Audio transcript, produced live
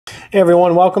Hey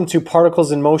everyone, welcome to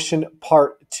Particles in Motion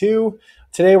Part 2.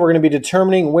 Today we're going to be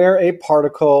determining where a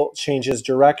particle changes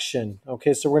direction.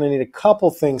 Okay, so we're going to need a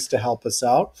couple things to help us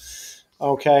out.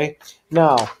 Okay,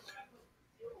 now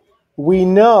we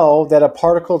know that a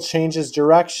particle changes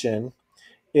direction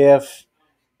if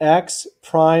x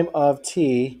prime of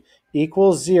t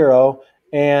equals 0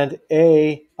 and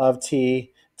a of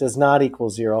t does not equal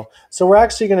 0. So we're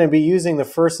actually going to be using the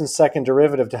first and second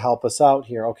derivative to help us out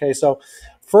here. Okay, so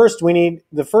first we need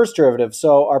the first derivative.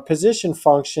 So our position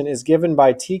function is given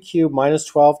by t cubed minus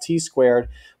 12t squared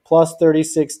plus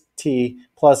 36t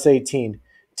plus 18.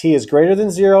 T is greater than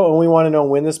 0, and we want to know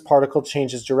when this particle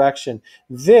changes direction.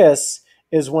 This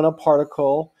is when a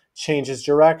particle changes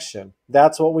direction.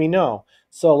 That's what we know.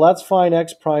 So let's find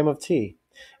x prime of t.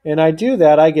 And I do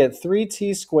that, I get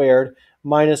 3t squared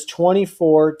minus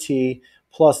 24t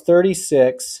plus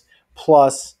 36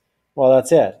 plus, well,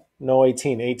 that's it. No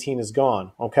 18. 18 is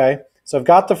gone, okay? So I've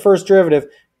got the first derivative.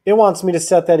 It wants me to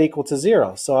set that equal to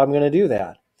 0, so I'm going to do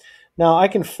that. Now I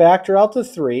can factor out the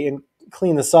 3 and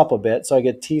clean this up a bit, so I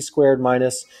get t squared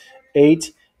minus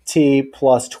 8t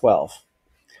plus 12.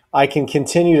 I can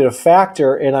continue to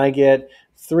factor, and I get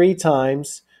 3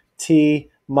 times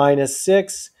t minus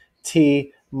 6,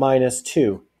 t minus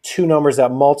 2. Two numbers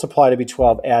that multiply to be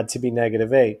 12 add to be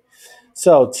negative 8.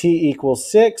 So t equals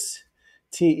 6,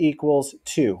 t equals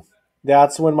 2.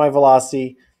 That's when my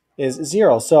velocity is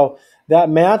 0. So that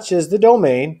matches the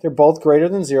domain. They're both greater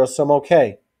than 0, so I'm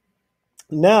okay.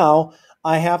 Now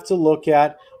I have to look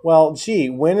at, well, gee,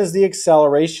 when is the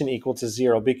acceleration equal to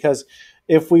 0? Because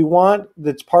if we want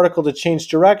the particle to change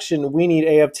direction, we need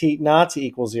a of t not to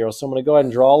equal 0. So I'm going to go ahead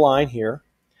and draw a line here.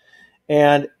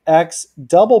 And x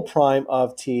double prime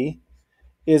of t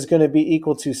is going to be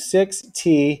equal to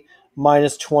 6t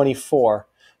minus 24.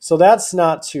 So that's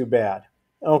not too bad.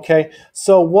 Okay,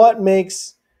 so what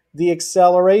makes the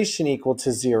acceleration equal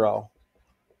to 0?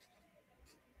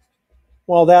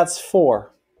 Well, that's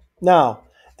 4. Now,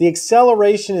 the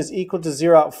acceleration is equal to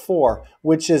 0 at 4,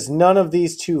 which is none of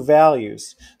these two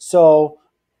values. So,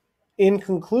 in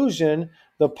conclusion,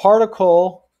 the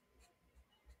particle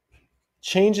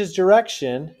changes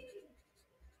direction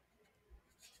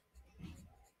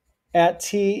at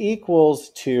t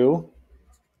equals 2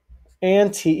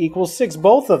 and t equals 6,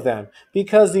 both of them,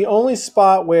 because the only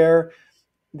spot where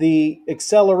the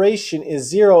acceleration is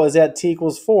 0 is at t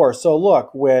equals 4. So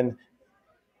look, when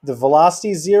the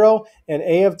velocity is 0 and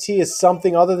a of t is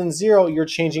something other than 0, you're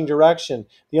changing direction.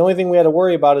 The only thing we had to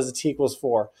worry about is the t equals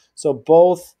 4. So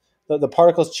both the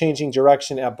particle's changing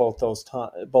direction at both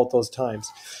those times.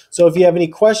 So if you have any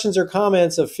questions or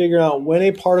comments of figuring out when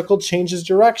a particle changes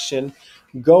direction,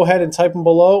 go ahead and type them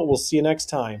below. We'll see you next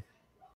time.